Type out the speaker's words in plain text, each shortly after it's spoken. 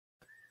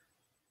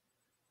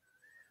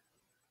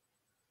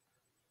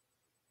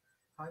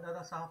Hi,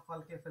 Dada Saheb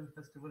Phalke Film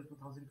Festival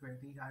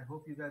 2020. I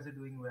hope you guys are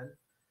doing well.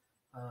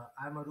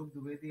 I'm Aroop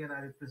Dwivedi and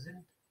I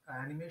represent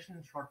an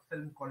animation short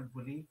film called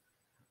Bully,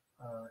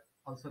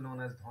 also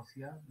known as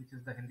Dhausia, which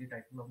is the Hindi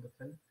title of the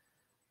film.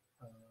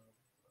 Uh,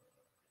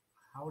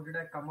 how did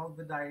I come up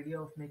with the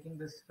idea of making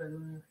this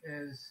film?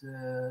 It's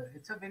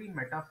a very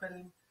meta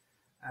film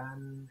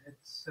and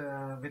it's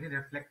a very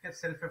reflective,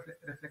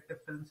 self-reflective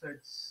film. So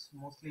it's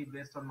mostly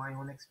based on my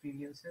own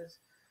experiences,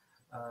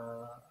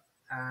 uh,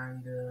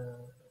 and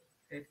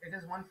it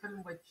is one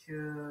film which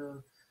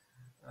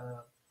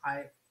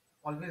I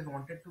always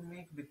wanted to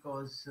make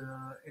because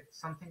it's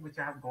something which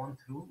I have gone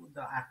through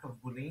the act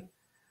of bullying,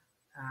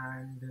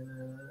 and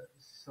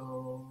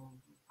so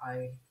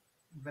I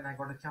when I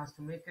got a chance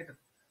to make it,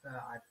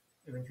 I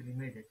eventually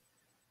made it.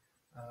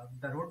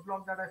 The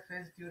roadblock that I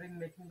faced during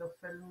making the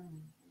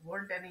film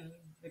weren't any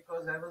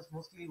because I was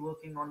mostly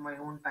working on my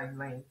own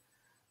timeline.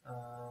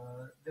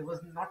 There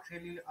was not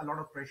really a lot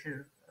of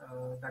pressure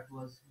that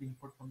was being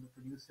put from the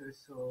producers,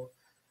 so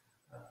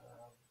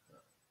uh,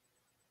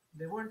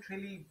 there weren't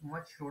really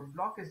much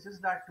roadblock. It's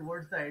just that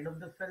towards the end of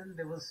the film,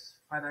 there was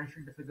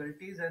financial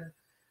difficulties, and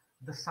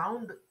the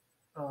sound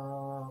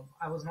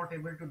I was not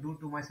able to do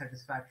to my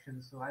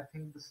satisfaction. So I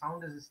think the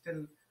sound is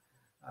still.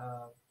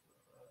 Uh,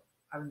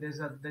 I mean, there's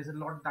a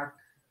lot that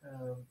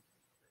uh,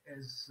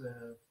 is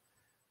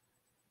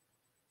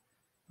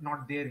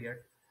not there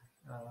yet.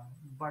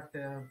 But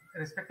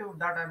irrespective of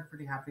that, I'm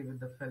pretty happy with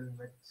the film.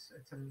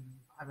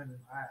 I mean,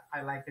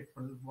 I like it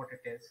for what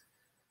it is.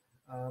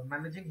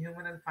 Managing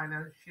human and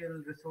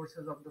financial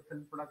resources of the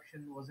film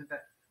production wasn't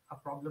a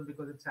problem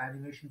because it's an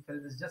animation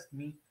film. It's just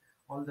me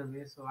all the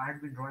way. So I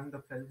had been drawing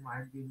the film. I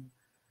had been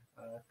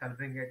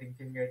coloring it,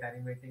 inking it,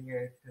 animating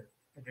it,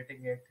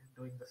 editing it,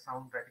 doing the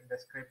sound, writing the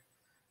script.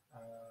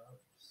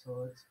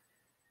 So it's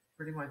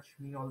pretty much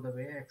me all the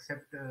way,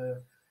 except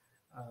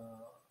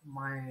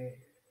my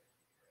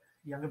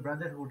younger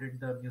brother who did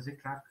the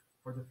music track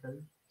for the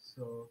film.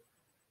 So,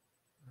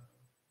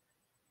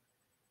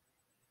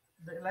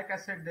 like I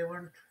said, there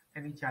weren't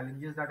any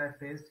challenges that I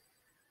faced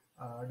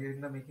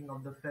during the making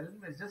of the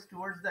film. It's just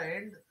towards the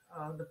end,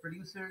 the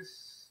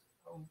producers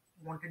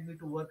wanted me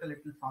to work a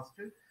little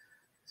faster.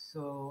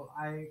 So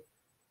I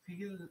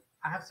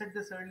have said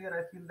this earlier,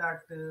 I feel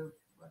that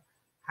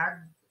had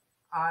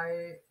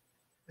I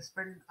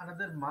spent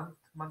another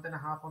month and a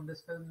half on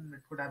this film,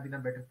 it could have been a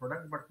better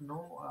product. But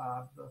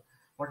no,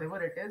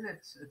 whatever it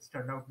is, it's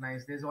turned out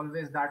nice. There's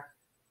always that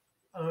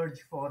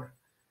urge for,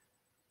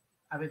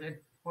 I mean,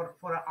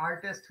 for an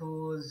artist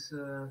who's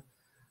uh,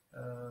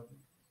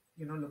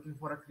 looking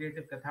for a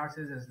creative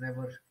catharsis is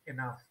never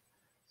enough.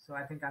 So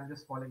I think I'm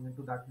just falling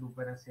into that loop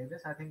when I say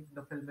this. I think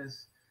the film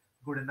is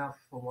good enough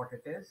for what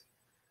it is.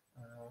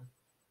 Uh,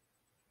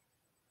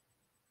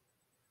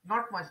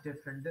 Not much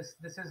different.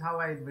 This is how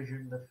I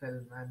envisioned the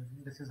film, and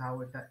this is how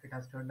it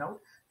has turned out.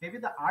 Maybe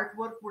the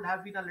artwork would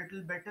have been a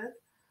little better,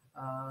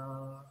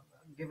 uh,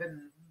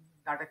 given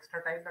that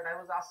extra time that I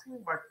was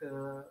asking. But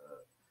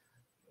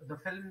the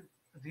film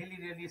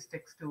really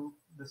sticks to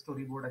the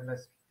storyboard and the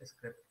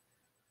script.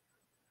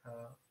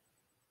 Uh,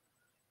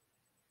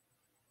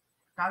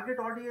 Target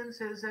audience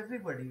is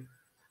everybody,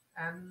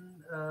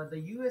 and the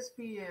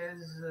USP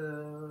is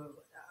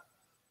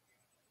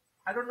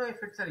I don't know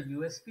if it's a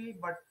USP,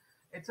 but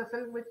it's a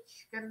film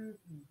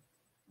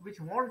which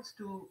wants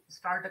to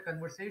start a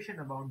conversation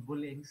about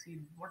bullying. See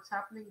what's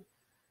happening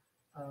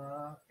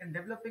in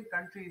developing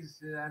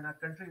countries and a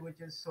country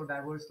which is so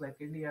diverse like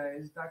India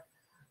is that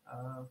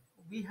uh,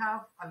 we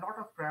have a lot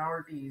of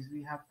priorities.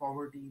 We have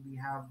poverty, we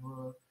have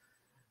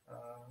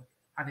uh,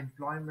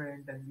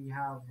 unemployment, and we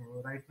have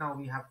right now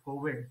we have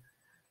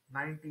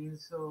COVID-19.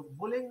 So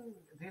bullying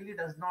really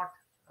does not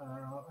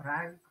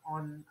rank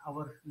on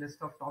our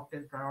list of top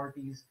 10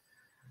 priorities,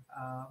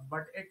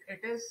 but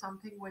it is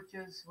something which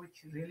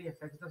really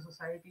affects the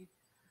society.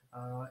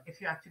 If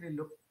you actually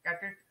look at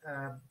it,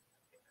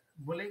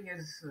 bullying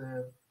is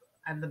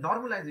and the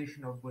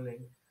normalization of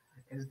bullying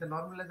is the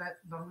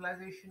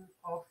normalization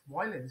of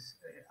violence.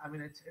 I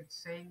mean, it's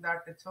saying that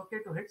it's okay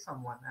to hit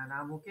someone, and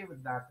I'm okay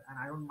with that, and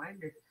I don't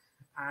mind it.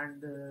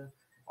 And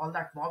all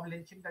that mob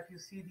lynching that you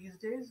see these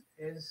days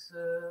is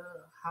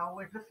how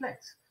it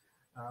reflects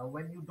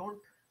when you don't,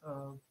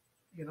 uh,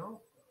 you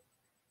know,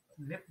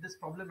 nip this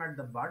problem at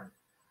the bud.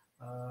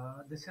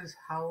 This is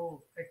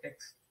how it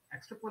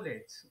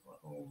extrapolates,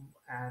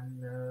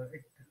 and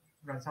it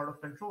runs out of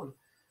control.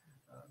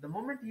 The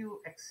moment you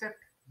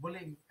accept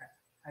bullying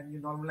and you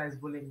normalize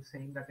bullying,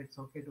 saying that it's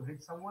okay to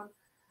hit someone,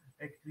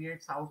 it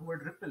creates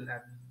outward ripple,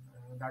 and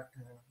that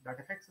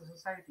affects the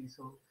society.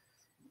 So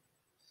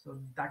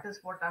that is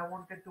what I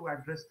wanted to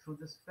address through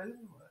this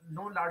film.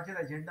 No larger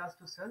agendas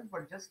to serve,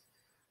 but just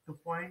to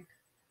point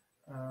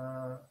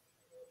uh,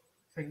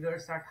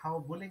 fingers at how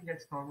bullying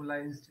gets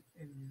normalized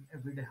in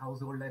everyday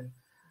household, and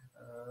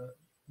uh,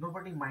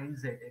 nobody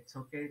minds it. It's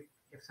okay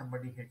if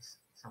somebody hits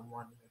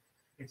someone.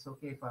 It's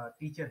okay if a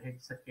teacher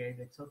hits a kid.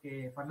 It's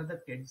okay if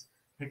another kid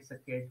hits a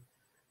kid.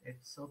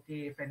 It's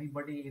okay if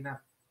anybody in a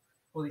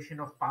position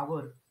of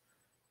power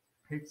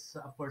hits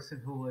a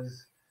person who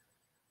is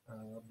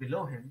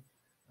below him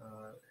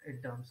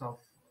in terms of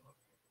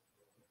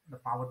the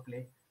power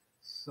play.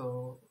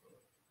 So,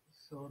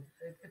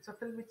 it's a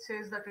film which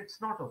says that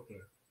it's not okay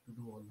to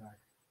do all that.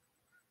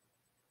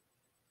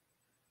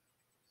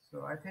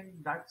 So I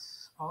think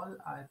that's all.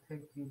 I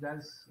think you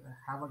guys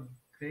have a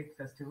great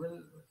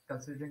festival,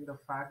 considering the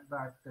fact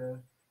that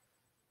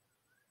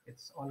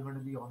it's all going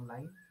to be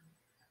online.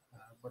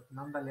 But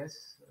nonetheless,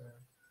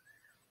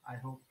 I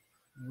hope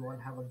you all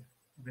have a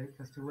great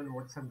festival,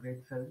 watch some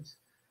great films,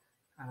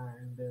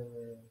 and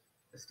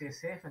stay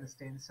safe and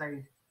stay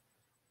inside.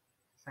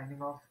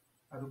 Signing off,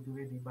 Aroop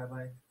Dwivedi. Bye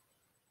bye.